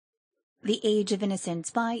The Age of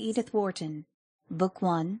Innocence by Edith Wharton. Book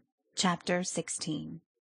 1, Chapter 16.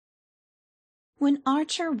 When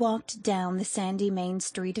Archer walked down the sandy main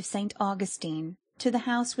street of St. Augustine to the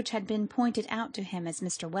house which had been pointed out to him as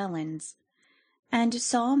Mr. Welland's, and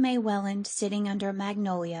saw May Welland sitting under a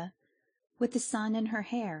magnolia, with the sun in her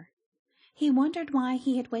hair, he wondered why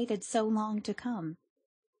he had waited so long to come.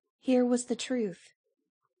 Here was the truth.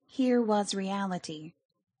 Here was reality.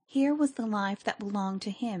 Here was the life that belonged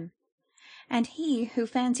to him. And he, who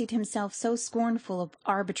fancied himself so scornful of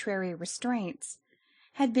arbitrary restraints,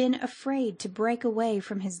 had been afraid to break away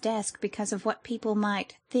from his desk because of what people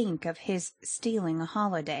might think of his stealing a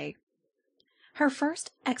holiday. Her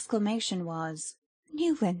first exclamation was,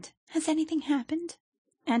 "Newland, has anything happened?"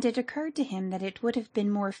 And it occurred to him that it would have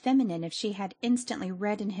been more feminine if she had instantly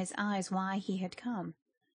read in his eyes why he had come.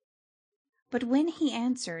 But when he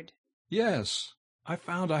answered, "Yes, I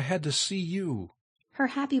found I had to see you," her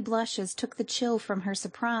happy blushes took the chill from her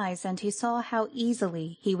surprise, and he saw how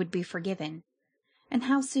easily he would be forgiven, and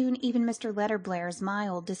how soon even Mr. Letterblair's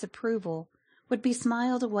mild disapproval would be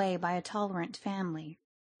smiled away by a tolerant family.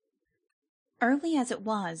 Early as it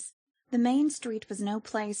was, the main street was no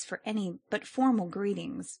place for any but formal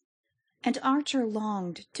greetings, and Archer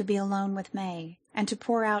longed to be alone with May, and to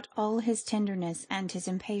pour out all his tenderness and his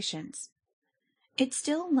impatience. It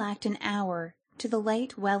still lacked an hour to the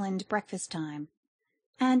late Welland breakfast time,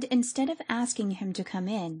 and instead of asking him to come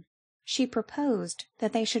in, she proposed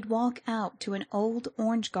that they should walk out to an old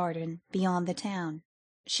orange garden beyond the town.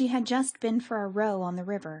 She had just been for a row on the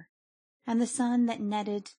river, and the sun that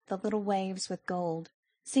netted the little waves with gold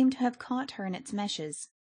seemed to have caught her in its meshes.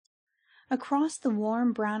 Across the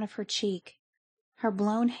warm brown of her cheek, her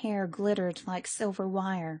blown hair glittered like silver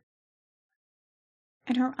wire,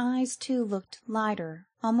 and her eyes too looked lighter,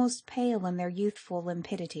 almost pale in their youthful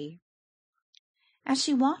limpidity. As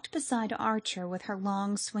she walked beside Archer with her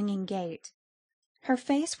long swinging gait, her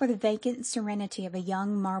face wore the vacant serenity of a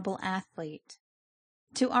young marble athlete.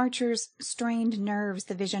 To Archer's strained nerves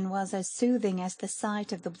the vision was as soothing as the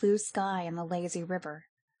sight of the blue sky and the lazy river.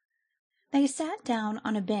 They sat down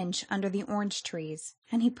on a bench under the orange trees,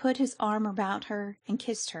 and he put his arm about her and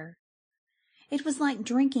kissed her. It was like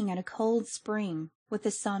drinking at a cold spring with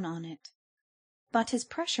the sun on it. But his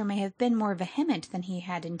pressure may have been more vehement than he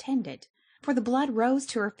had intended, for the blood rose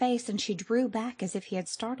to her face, and she drew back as if he had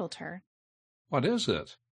startled her. "What is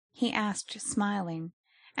it?" he asked, smiling,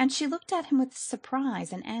 and she looked at him with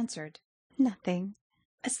surprise and answered, "Nothing."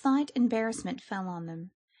 A slight embarrassment fell on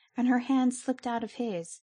them, and her hand slipped out of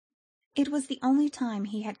his. It was the only time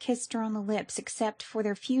he had kissed her on the lips except for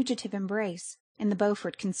their fugitive embrace in the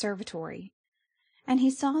Beaufort conservatory, and he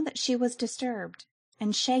saw that she was disturbed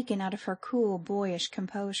and shaken out of her cool, boyish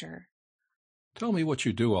composure. "Tell me what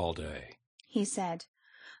you do all day," he said,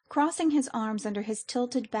 crossing his arms under his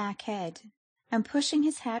tilted back head, and pushing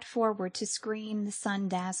his hat forward to screen the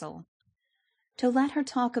sun-dazzle. To let her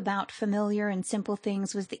talk about familiar and simple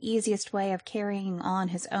things was the easiest way of carrying on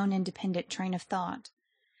his own independent train of thought,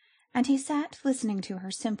 and he sat listening to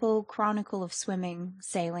her simple chronicle of swimming,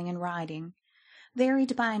 sailing, and riding,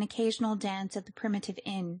 varied by an occasional dance at the primitive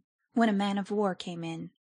inn, when a man-of-war came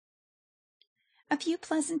in. A few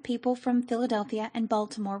pleasant people from Philadelphia and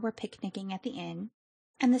Baltimore were picnicking at the inn,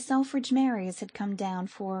 and the Selfridge Marys had come down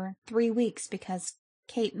for 3 weeks because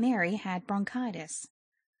Kate Mary had bronchitis.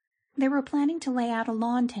 They were planning to lay out a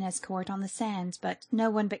lawn tennis court on the sands, but no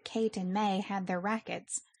one but Kate and May had their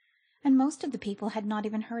rackets, and most of the people had not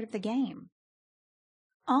even heard of the game.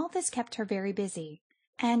 All this kept her very busy,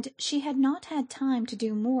 and she had not had time to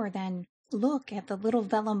do more than look at the little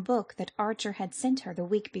vellum book that Archer had sent her the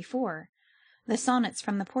week before, the sonnets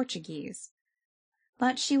from the Portuguese.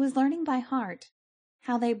 But she was learning by heart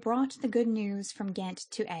how they brought the good news from Ghent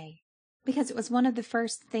to A, because it was one of the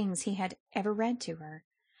first things he had ever read to her,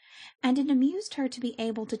 and it amused her to be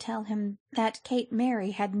able to tell him that Kate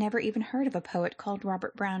Mary had never even heard of a poet called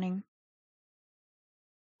Robert Browning.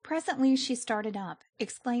 Presently she started up,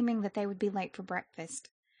 exclaiming that they would be late for breakfast,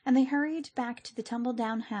 and they hurried back to the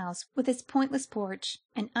tumble-down house with its pointless porch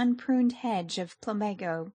and unpruned hedge of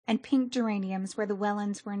plumbago and pink geraniums, where the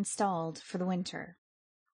Wellands were installed for the winter.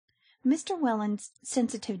 Mr. Welland's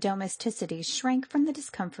sensitive domesticity shrank from the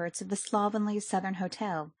discomforts of the slovenly southern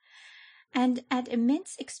hotel, and at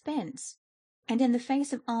immense expense, and in the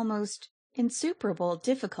face of almost insuperable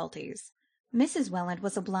difficulties, Mrs. Welland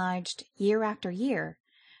was obliged, year after year,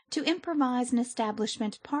 to improvise an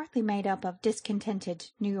establishment partly made up of discontented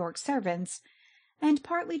New York servants, and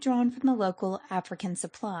partly drawn from the local African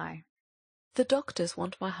supply. "The doctors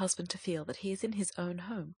want my husband to feel that he is in his own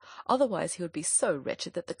home, otherwise he would be so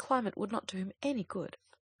wretched that the climate would not do him any good.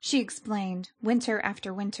 she explained, winter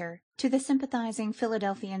after winter, to the sympathizing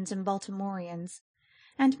Philadelphians and Baltimoreans,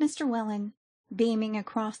 and Mr. Welland, beaming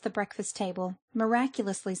across the breakfast table,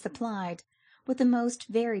 miraculously supplied with the most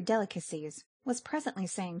varied delicacies, was presently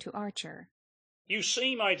saying to Archer, "You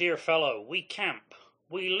see, my dear fellow, we camp.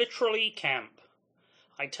 We literally camp.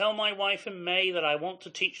 I tell my wife and May that I want to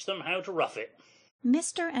teach them how to rough it."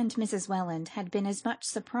 Mr. and Mrs. Welland had been as much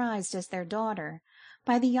surprised as their daughter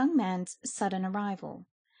by the young man's sudden arrival,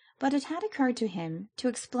 but it had occurred to him to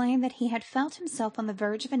explain that he had felt himself on the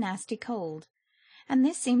verge of a nasty cold, and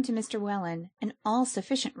this seemed to Mr. Welland an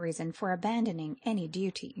all-sufficient reason for abandoning any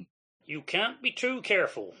duty. "You can't be too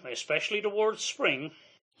careful, especially towards spring,"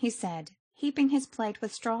 he said, heaping his plate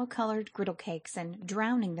with straw-coloured griddle cakes and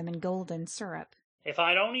drowning them in golden syrup. "If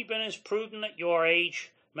I'd only been as prudent at your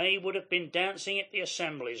age, May would have been dancing at the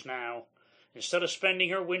assemblies now, instead of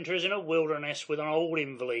spending her winters in a wilderness with an old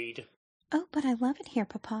invalid." "Oh, but I love it here,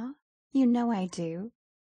 papa. You know I do.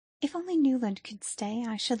 If only Newland could stay,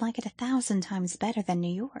 I should like it 1,000 times better than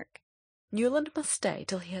New York." "Newland must stay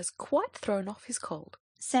till he has quite thrown off his cold,"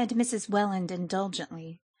 said Mrs. Welland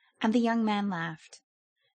indulgently, and the young man laughed,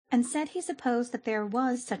 and said he supposed that there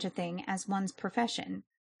was such a thing as one's profession.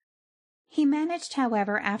 He managed,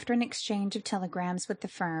 however, after an exchange of telegrams with the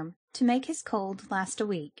firm, to make his cold last a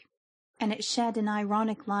week, and it shed an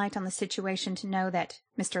ironic light on the situation to know that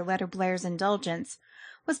Mr. Letterblair's indulgence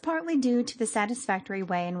was partly due to the satisfactory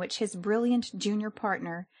way in which his brilliant junior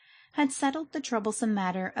partner had settled the troublesome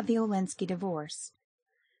matter of the Olenski divorce.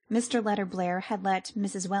 Mr. Letterblair had let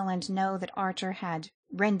Mrs. Welland know that Archer had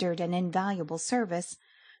rendered an invaluable service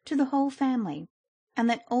to the whole family, and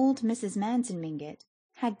that old Mrs. Manson Mingott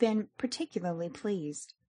had been particularly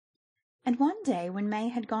pleased. And one day, when May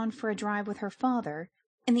had gone for a drive with her father,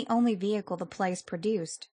 in the only vehicle the place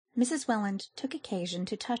produced, Mrs. Welland took occasion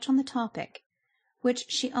to touch on the topic,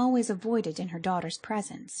 which she always avoided in her daughter's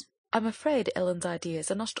presence. "I'm afraid Ellen's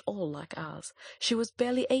ideas are not all like ours. She was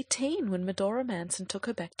barely 18 when Medora Manson took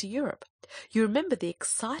her back to Europe. You remember the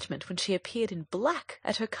excitement when she appeared in black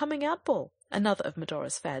at her coming-out ball, another of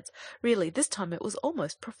Medora's fads. Really, this time it was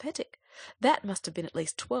almost prophetic. That must have been at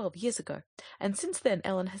least 12 years ago, and since then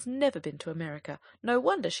Ellen has never been to America. No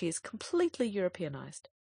wonder she is completely Europeanized."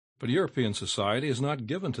 But European society is not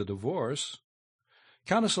given to divorce.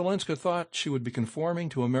 Countess Olenska thought she would be conforming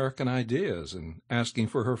to American ideas and asking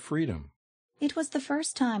for her freedom. It was the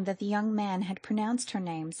first time that the young man had pronounced her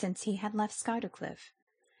name since he had left Skuytercliff,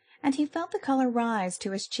 and he felt the colour rise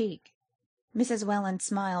to his cheek. Mrs. Welland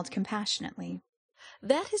smiled compassionately.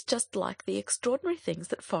 "That is just like the extraordinary things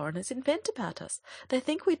that foreigners invent about us. They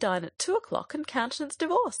think we dine at 2 o'clock and countenance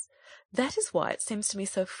divorce. That is why it seems to me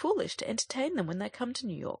so foolish to entertain them when they come to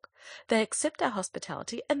New York. They accept our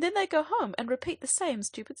hospitality, and then they go home and repeat the same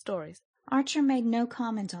stupid stories." Archer made no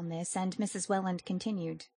comment on this, and Mrs. Welland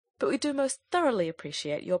continued, "But we do most thoroughly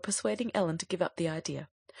appreciate your persuading Ellen to give up the idea.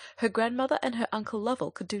 Her grandmother and her Uncle Lovell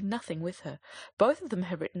could do nothing with her. Both of them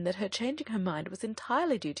have written that her changing her mind was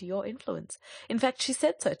entirely due to your influence. In fact, she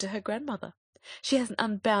said so to her grandmother. She has an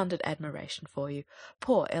unbounded admiration for you.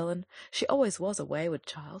 Poor Ellen! She always was a wayward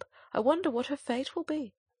child. I wonder what her fate will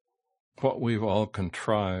be." What we've all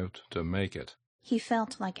contrived to make it. He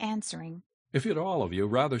felt like answering. If you'd all of you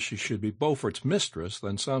rather she should be Beaufort's mistress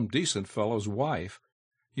than some decent fellow's wife,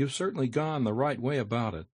 you've certainly gone the right way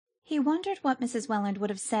about it. He wondered what Mrs. Welland would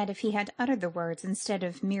have said if he had uttered the words instead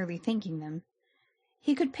of merely thinking them.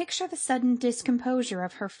 He could picture the sudden discomposure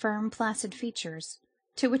of her firm, placid features,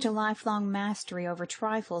 to which a lifelong mastery over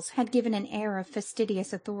trifles had given an air of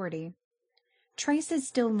fastidious authority. Traces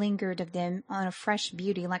still lingered of them on a fresh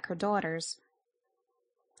beauty like her daughter's,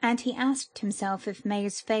 and he asked himself if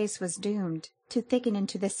May's face was doomed to thicken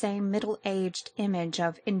into the same middle-aged image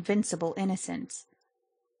of invincible innocence.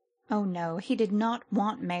 Oh no, he did not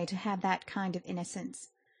want May to have that kind of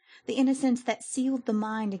innocence, the innocence that sealed the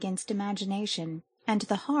mind against imagination and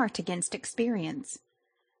the heart against experience.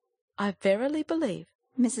 "I verily believe,"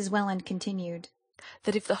 Mrs. Welland continued,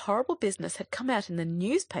 "that if the horrible business had come out in the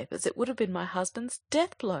newspapers it would have been my husband's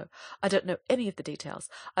death-blow. I don't know any of the details.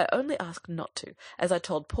 I only asked not to, as I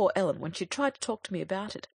told poor Ellen when she tried to talk to me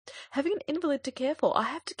about it. Having an invalid to care for, I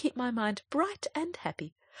have to keep my mind bright and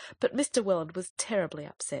happy. But Mr. Welland was terribly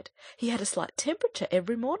upset. He had a slight temperature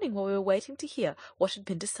every morning while we were waiting to hear what had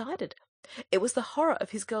been decided. It was the horror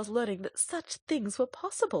of his girls learning that such things were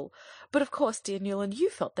possible. But of course, dear Newland, you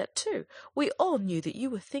felt that too. We all knew that you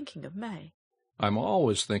were thinking of May." I'm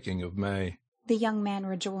always thinking of May, the young man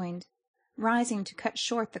rejoined, rising to cut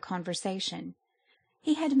short the conversation.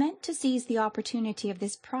 He had meant to seize the opportunity of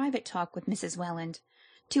this private talk with Mrs. Welland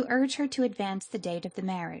to urge her to advance the date of the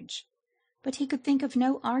marriage. but he could think of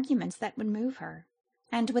no arguments that would move her,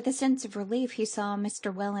 and with a sense of relief he saw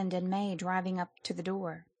Mr. Welland and May driving up to the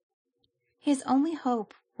door. His only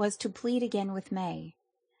hope was to plead again with May,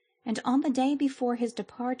 and on the day before his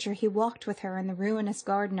departure he walked with her in the ruinous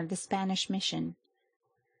garden of the Spanish mission.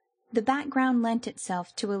 The background lent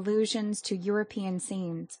itself to allusions to European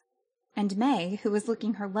scenes, and May, who was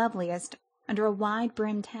looking her loveliest under a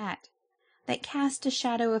wide-brimmed hat that cast a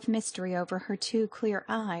shadow of mystery over her two clear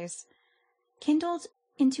eyes, kindled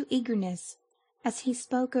into eagerness as he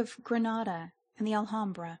spoke of Granada and the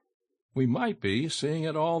Alhambra. We might be seeing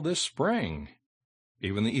it all this spring,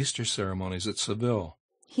 even the Easter ceremonies at Seville,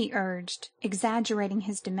 he urged, exaggerating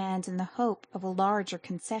his demand in the hope of a larger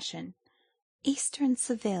concession. Easter in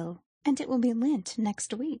Seville, and it will be Lent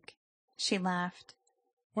next week, she laughed.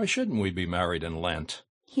 Why shouldn't we be married in Lent?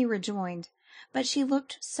 He rejoined, but she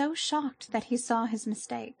looked so shocked that he saw his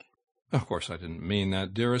mistake. Of course I didn't mean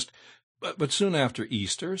that, dearest, but soon after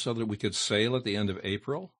Easter, so that we could sail at the end of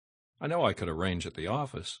April. I know I could arrange at the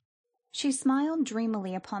office. She smiled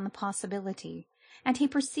dreamily upon the possibility, and he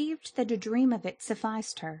perceived that a dream of it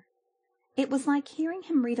sufficed her. It was like hearing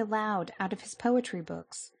him read aloud out of his poetry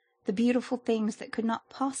books the beautiful things that could not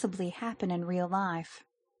possibly happen in real life.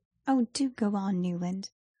 Oh, do go on,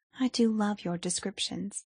 Newland. I do love your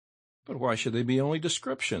descriptions. But why should they be only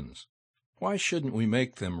descriptions? Why shouldn't we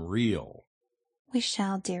make them real? We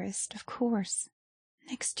shall, dearest, of course.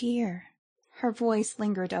 Next year. Her voice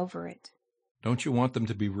lingered over it. Don't you want them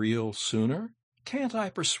to be real sooner? Can't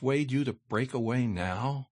I persuade you to break away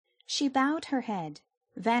now? She bowed her head,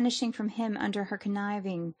 vanishing from him under her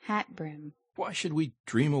conniving hat-brim. Why should we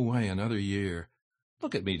dream away another year?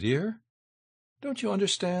 Look at me, dear. Don't you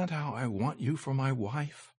understand how I want you for my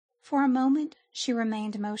wife? For a moment she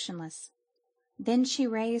remained motionless. Then she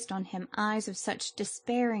raised on him eyes of such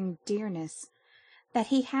despairing dearness that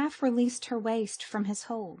he half released her waist from his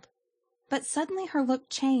hold. But suddenly her look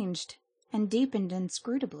changed and deepened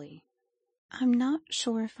inscrutably. I'm not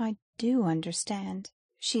sure if I do understand,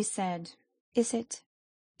 she said. Is it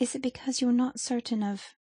because you're not certain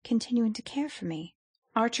of continuing to care for me?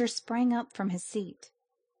 Archer sprang up from his seat.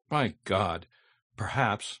 My God,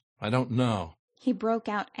 perhaps, I don't know. He broke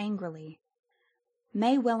out angrily.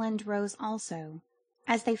 May Welland rose also.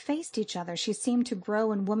 As they faced each other, she seemed to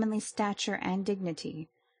grow in womanly stature and dignity.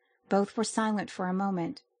 Both were silent for a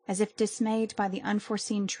moment, as if dismayed by the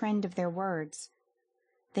unforeseen trend of their words.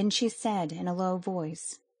 Then she said in a low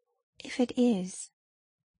voice, If it is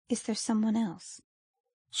there someone else?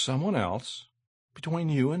 Someone else? Between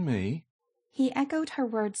you and me? He echoed her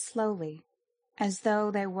words slowly, as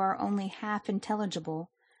though they were only half intelligible,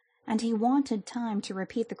 and he wanted time to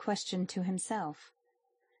repeat the question to himself.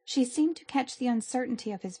 She seemed to catch the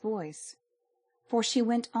uncertainty of his voice, for she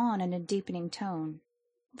went on in a deepening tone.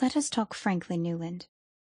 Let us talk frankly, Newland.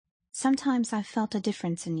 Sometimes I've felt a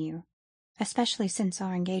difference in you, especially since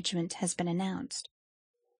our engagement has been announced.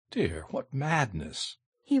 Dear, what madness!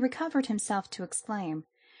 He recovered himself to exclaim.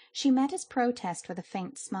 She met his protest with a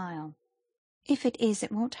faint smile. If it is,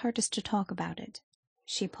 it won't hurt us to talk about it.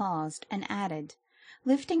 She paused, and added,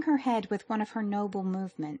 lifting her head with one of her noble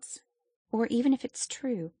movements, or even if it's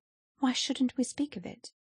true, why shouldn't we speak of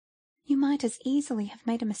it? You might as easily have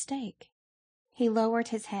made a mistake. He lowered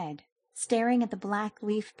his head, staring at the black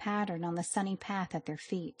leaf pattern on the sunny path at their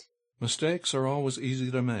feet. Mistakes are always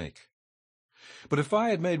easy to make. But if I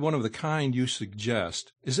had made one of the kind you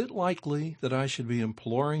suggest, is it likely that I should be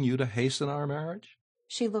imploring you to hasten our marriage?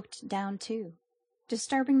 She looked down too,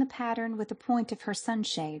 disturbing the pattern with the point of her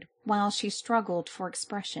sunshade while she struggled for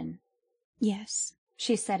expression. Yes,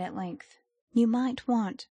 she said at length. You might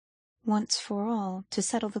want, once for all, to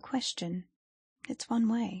settle the question. It's one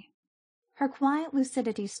way. Her quiet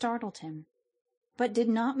lucidity startled him, but did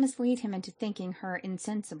not mislead him into thinking her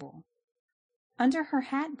insensible. Under her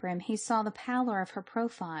hat-brim he saw the pallor of her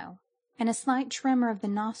profile, and a slight tremor of the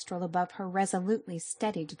nostril above her resolutely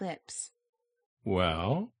steadied lips.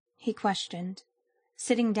 Well? He questioned,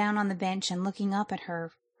 sitting down on the bench and looking up at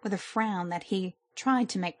her with a frown that he tried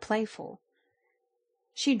to make playful.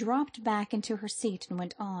 She dropped back into her seat and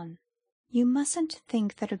went on. You mustn't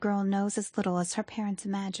think that a girl knows as little as her parents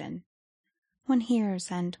imagine. One hears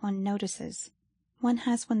and one notices. One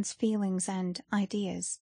has one's feelings and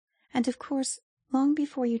ideas. And of course, long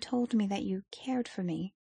before you told me that you cared for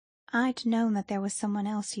me, I'd known that there was someone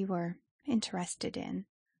else you were interested in.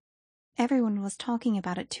 Everyone was talking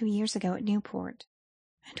about it 2 years ago at Newport.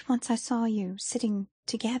 And once I saw you sitting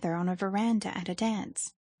together on a veranda at a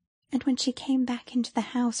dance. And when she came back into the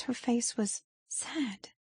house, her face was sad.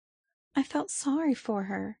 I felt sorry for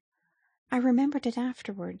her. I remembered it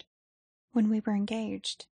afterward, when we were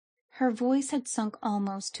engaged. Her voice had sunk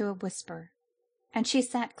almost to a whisper, and she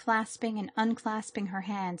sat clasping and unclasping her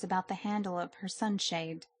hands about the handle of her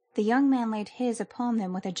sunshade. The young man laid his upon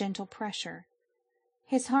them with a gentle pressure.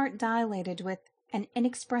 His heart dilated with an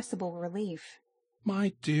inexpressible relief.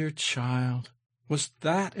 My dear child, was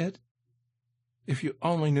that it? If you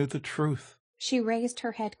only knew the truth. She raised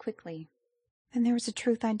her head quickly. Then there is a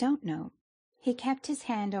truth I don't know. He kept his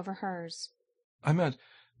hand over hers. I meant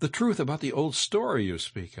the truth about the old story you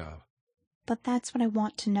speak of. But that's what I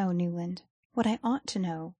want to know, Newland. What I ought to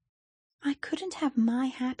know. I couldn't have my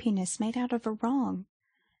happiness made out of a wrong,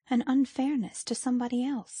 an unfairness to somebody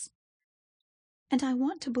else. And I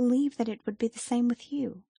want to believe that it would be the same with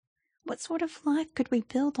you. What sort of life could we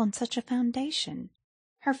build on such a foundation?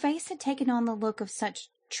 Her face had taken on the look of such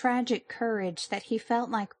tragic courage that he felt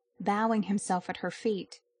like bowing himself at her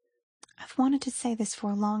feet. I've wanted to say this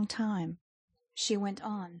for a long time, she went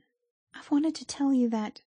on. I've wanted to tell you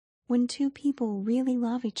that when two people really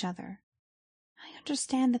love each other, I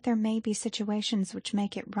understand that there may be situations which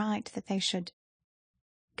make it right that they should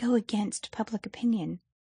go against public opinion.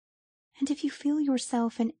 And if you feel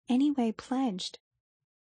yourself in any way pledged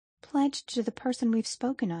to the person we've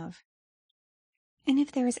spoken of, and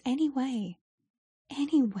if there is any way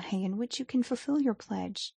in which you can fulfill your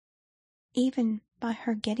pledge, even by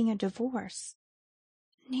her getting a divorce,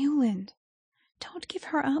 Newland, don't give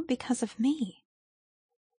her up because of me.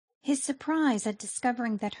 His surprise at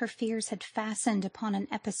discovering that her fears had fastened upon an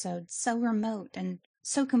episode so remote and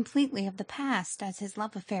so completely of the past as his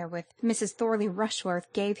love affair with Mrs. Thorley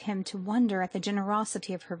Rushworth gave him to wonder at the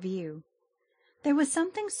generosity of her view. There was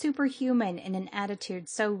something superhuman in an attitude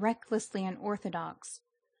so recklessly unorthodox,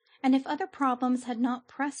 and if other problems had not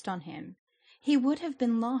pressed on him, he would have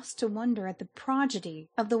been lost to wonder at the prodigy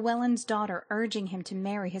of the Wellands' daughter urging him to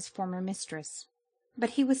marry his former mistress.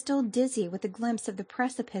 But he was still dizzy with a glimpse of the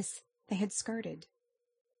precipice they had skirted,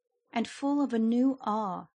 and full of a new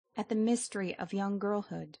awe at the mystery of young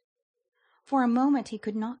girlhood. For a moment he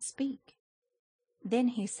could not speak. Then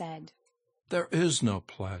he said, There is no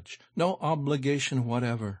pledge, no obligation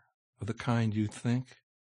whatever, of the kind you think.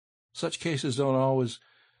 Such cases don't always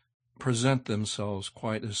present themselves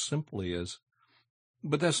quite as simply as...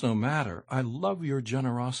 But that's no matter. I love your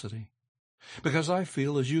generosity, because I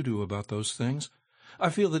feel as you do about those things. I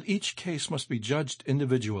feel that each case must be judged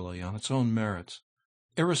individually on its own merits,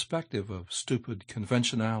 irrespective of stupid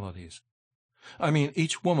conventionalities. I mean,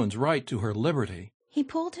 each woman's right to her liberty. He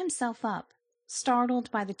pulled himself up, startled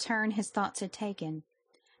by the turn his thoughts had taken,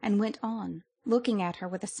 and went on, looking at her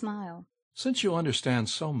with a smile. Since you understand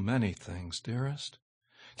so many things, dearest,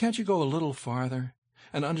 can't you go a little farther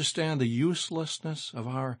and understand the uselessness of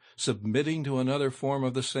our submitting to another form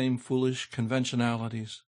of the same foolish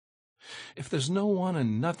conventionalities? If there's no one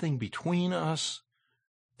and nothing between us,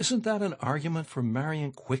 isn't that an argument for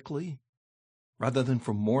marrying quickly, rather than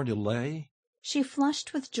for more delay? She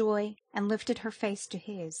flushed with joy and lifted her face to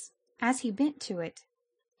his. As he bent to it,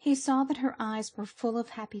 he saw that her eyes were full of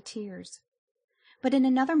happy tears. But in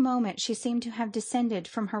another moment she seemed to have descended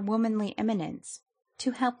from her womanly eminence to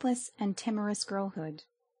helpless and timorous girlhood,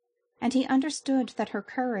 and he understood that her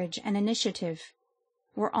courage and initiative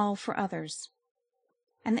were all for others,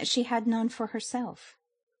 and that she had none for herself.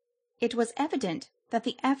 It was evident that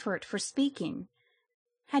the effort for speaking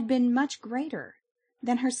had been much greater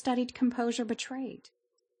than her studied composure betrayed,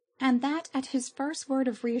 and that at his first word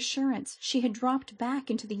of reassurance she had dropped back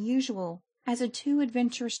into the usual, as a too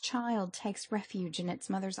adventurous child takes refuge in its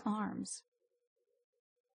mother's arms.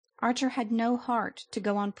 Archer had no heart to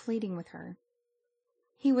go on pleading with her.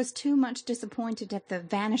 He was too much disappointed at the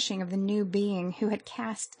vanishing of the new being who had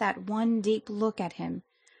cast that one deep look at him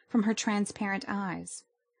from her transparent eyes.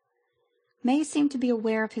 May seemed to be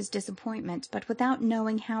aware of his disappointment, but without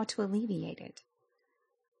knowing how to alleviate it.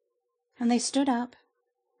 And they stood up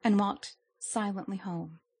and walked silently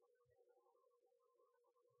home.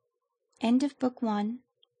 End of Book 1,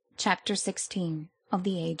 Chapter 16 of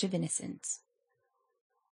The Age of Innocence.